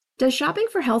Does shopping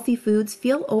for healthy foods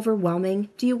feel overwhelming?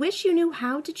 Do you wish you knew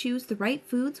how to choose the right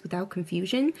foods without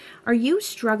confusion? Are you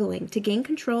struggling to gain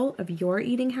control of your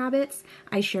eating habits?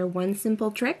 I share one simple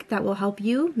trick that will help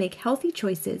you make healthy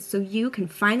choices so you can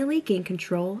finally gain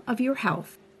control of your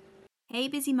health. Hey,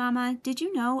 Busy Mama, did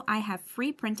you know I have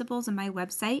free printables on my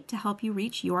website to help you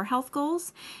reach your health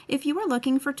goals? If you are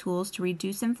looking for tools to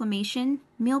reduce inflammation,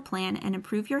 meal plan, and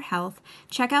improve your health,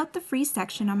 check out the free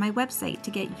section on my website to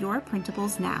get your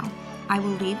printables now. I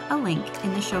will leave a link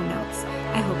in the show notes.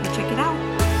 I hope you check it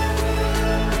out.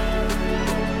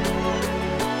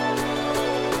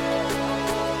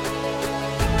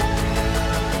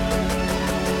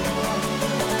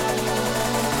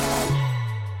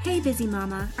 Hey Busy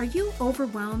Mama, are you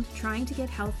overwhelmed trying to get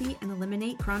healthy and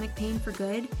eliminate chronic pain for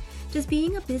good? Does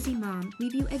being a busy mom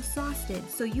leave you exhausted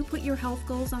so you put your health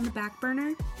goals on the back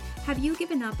burner? Have you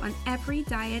given up on every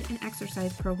diet and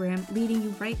exercise program leading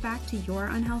you right back to your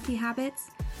unhealthy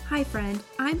habits? Hi friend,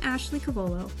 I'm Ashley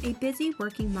Cavolo, a busy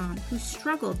working mom who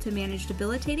struggled to manage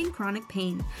debilitating chronic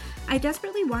pain. I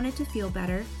desperately wanted to feel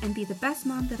better and be the best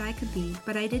mom that I could be,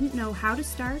 but I didn't know how to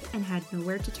start and had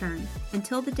nowhere to turn.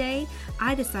 Until the day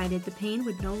I decided the pain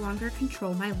would no longer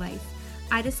control my life.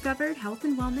 I discovered health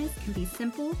and wellness can be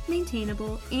simple,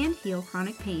 maintainable, and heal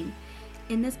chronic pain.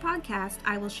 In this podcast,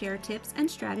 I will share tips and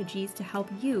strategies to help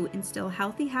you instill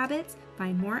healthy habits,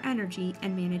 find more energy,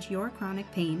 and manage your chronic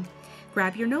pain.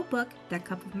 Grab your notebook, that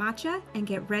cup of matcha, and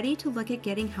get ready to look at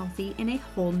getting healthy in a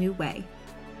whole new way.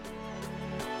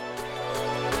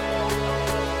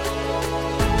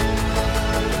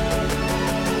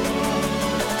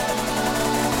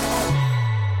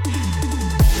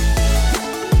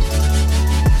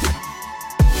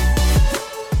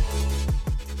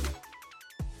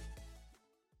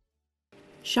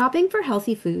 Shopping for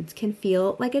healthy foods can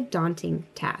feel like a daunting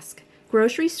task.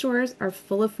 Grocery stores are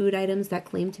full of food items that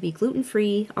claim to be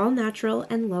gluten-free, all-natural,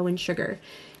 and low in sugar,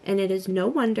 and it is no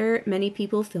wonder many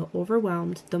people feel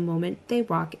overwhelmed the moment they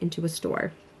walk into a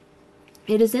store.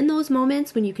 It is in those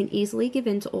moments when you can easily give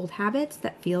in to old habits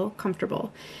that feel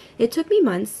comfortable. It took me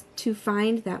months to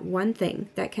find that one thing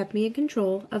that kept me in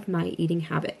control of my eating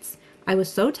habits. I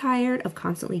was so tired of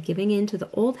constantly giving in to the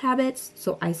old habits,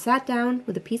 so I sat down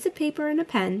with a piece of paper and a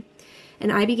pen,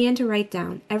 and I began to write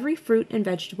down every fruit and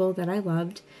vegetable that I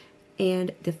loved,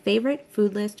 and the favorite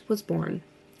food list was born.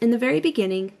 In the very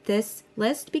beginning, this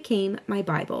list became my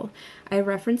Bible. I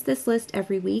referenced this list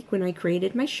every week when I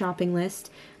created my shopping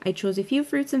list. I chose a few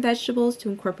fruits and vegetables to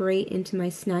incorporate into my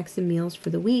snacks and meals for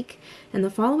the week, and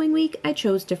the following week I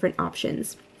chose different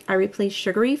options. I replaced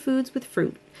sugary foods with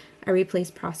fruit. I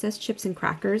replaced processed chips and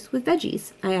crackers with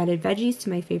veggies. I added veggies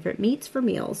to my favorite meats for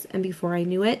meals, and before I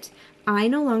knew it, I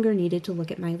no longer needed to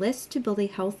look at my list to build a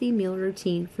healthy meal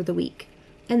routine for the week,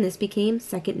 and this became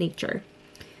second nature.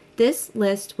 This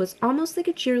list was almost like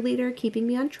a cheerleader keeping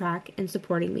me on track and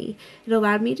supporting me. It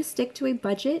allowed me to stick to a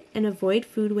budget and avoid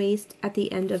food waste at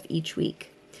the end of each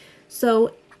week.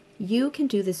 So you can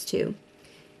do this too.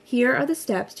 Here are the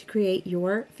steps to create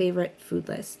your favorite food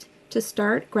list. To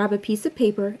start, grab a piece of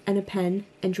paper and a pen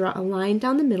and draw a line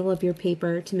down the middle of your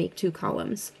paper to make 2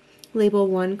 columns. Label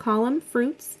one column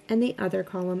fruits and the other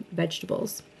column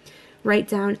vegetables. Write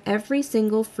down every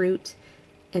single fruit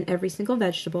and every single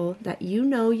vegetable that you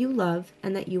know you love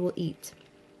and that you will eat.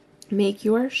 Make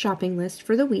your shopping list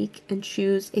for the week and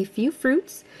choose a few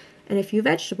fruits and a few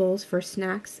vegetables for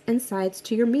snacks and sides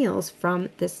to your meals from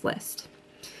this list.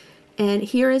 And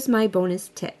here is my bonus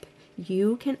tip.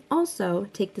 You can also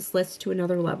take this list to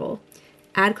another level.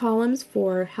 Add columns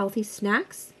for healthy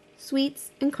snacks,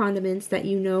 sweets, and condiments that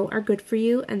you know are good for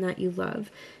you and that you love.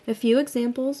 A few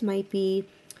examples might be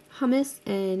hummus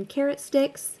and carrot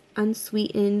sticks,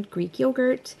 unsweetened Greek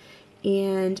yogurt,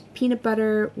 and peanut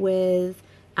butter with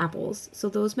apples. So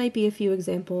those might be a few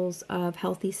examples of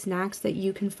healthy snacks that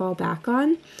you can fall back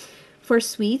on. For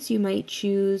sweets, you might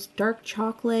choose dark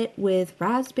chocolate with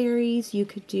raspberries. You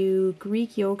could do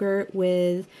Greek yogurt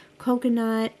with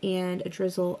coconut and a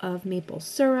drizzle of maple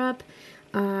syrup.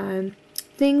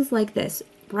 Things like this.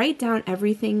 Write down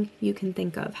everything you can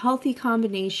think of. Healthy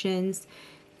combinations.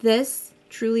 This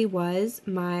truly was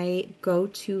my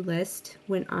go-to list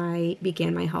when I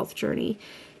began my health journey.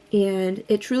 And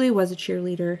it truly was a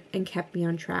cheerleader and kept me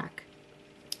on track.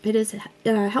 It is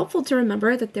helpful to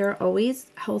remember that there are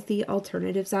always healthy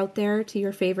alternatives out there to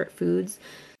your favorite foods.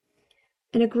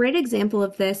 And a great example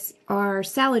of this are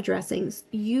salad dressings.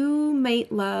 You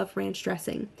might love ranch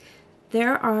dressing.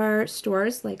 There are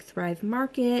stores like Thrive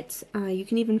Market. You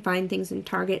can even find things in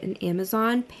Target and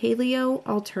Amazon, paleo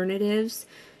alternatives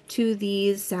to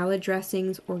these salad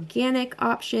dressings, organic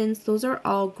options. Those are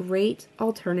all great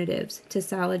alternatives to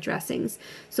salad dressings.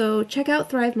 So check out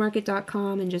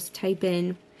thrivemarket.com and just type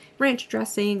in ranch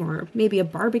dressing or maybe a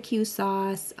barbecue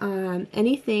sauce,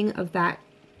 anything of that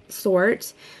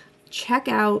sort. Check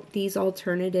out these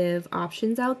alternative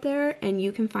options out there and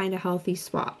you can find a healthy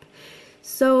swap.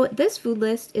 So this food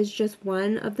list is just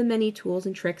one of the many tools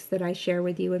and tricks that I share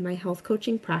with you in my health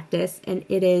coaching practice, and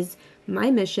it is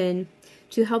my mission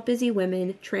to help busy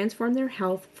women transform their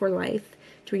health for life,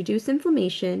 to reduce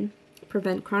inflammation,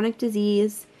 prevent chronic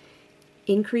disease,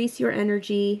 increase your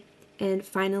energy, and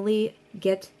finally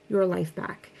get your life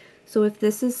back. So if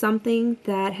this is something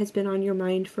that has been on your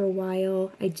mind for a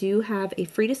while, I do have a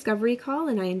free discovery call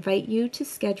and I invite you to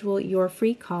schedule your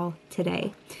free call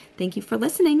today. Thank you for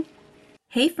listening.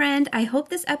 Hey friend, I hope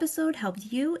this episode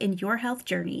helped you in your health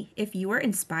journey. If you are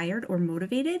inspired or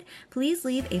motivated, please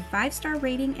leave a 5-star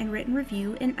rating and written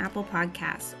review in Apple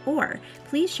Podcasts, or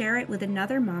please share it with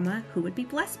another mama who would be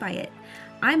blessed by it.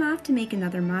 I'm off to make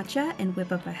another matcha and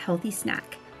whip up a healthy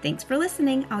snack. Thanks for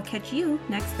listening. I'll catch you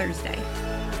next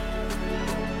Thursday.